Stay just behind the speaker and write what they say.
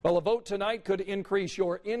Well, a vote tonight could increase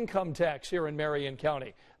your income tax here in Marion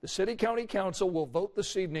County. The City-County Council will vote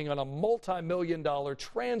this evening on a multi-million-dollar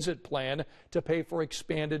transit plan to pay for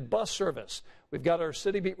expanded bus service. We've got our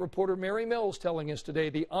City Beat reporter Mary Mills telling us today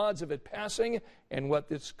the odds of it passing and what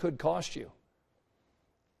this could cost you.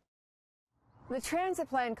 The transit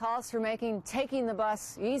plan calls for making taking the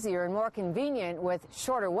bus easier and more convenient with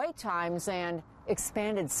shorter wait times and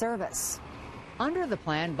expanded service. Under the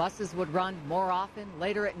plan, buses would run more often,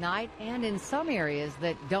 later at night, and in some areas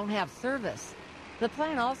that don't have service. The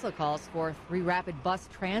plan also calls for 3 rapid bus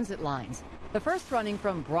transit lines, the first running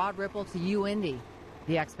from Broad Ripple to UIndy.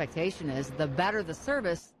 The expectation is the better the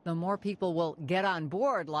service, the more people will get on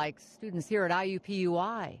board, like students here at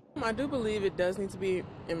IUPUI. I do believe it does need to be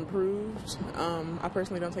improved. I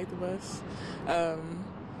personally don't take the bus.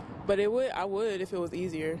 But I would if it was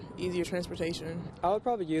easier transportation. I would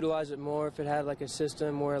probably utilize it more if it had like a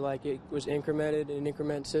system where like it was incremented in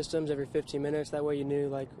increment systems every 15 minutes. That way you knew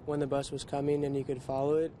like when the bus was coming and you could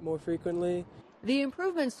follow it more frequently. The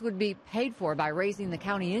improvements would be paid for by raising the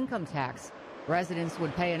county income tax. Residents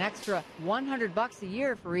would pay an extra $100 a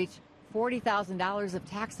year for each $40,000 of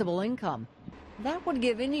taxable income. That would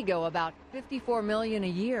give Indigo about $54 million a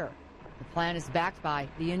year. The plan is backed by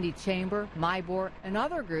the Indy Chamber, MIBOR, and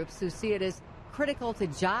other groups who see it as critical to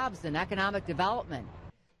jobs and economic development.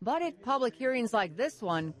 But at public hearings like this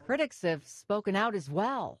one, critics have spoken out as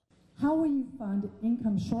well. How will you fund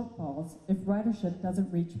income shortfalls if ridership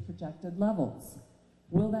doesn't reach projected levels?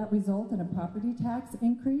 Will that result in a property tax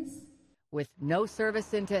increase? With no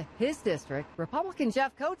service into his district, Republican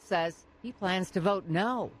Jeff Coates says he plans to vote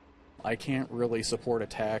no. I can't really support a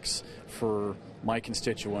tax for my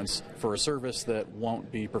constituents for a service that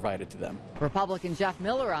won't be provided to them. Republican Jeff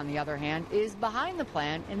Miller, on the other hand, is behind the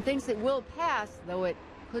plan and thinks it will pass, though it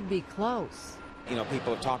could be close. You know,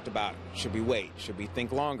 people have talked about, should we wait? Should we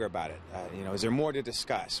think longer about it? Is there more to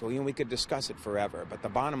discuss? Well, we could discuss it forever, but the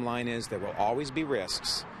bottom line is there will always be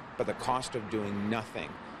risks, but the cost of doing nothing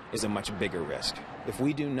is a much bigger risk. If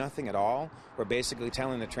we do nothing at all, we're basically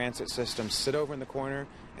telling the transit system, sit over in the corner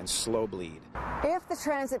and slow bleed. If the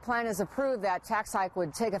transit plan is approved, that tax hike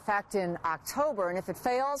would take effect in October, and if it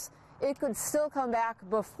fails, it could still come back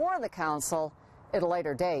before the council at a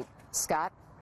later date. Scott?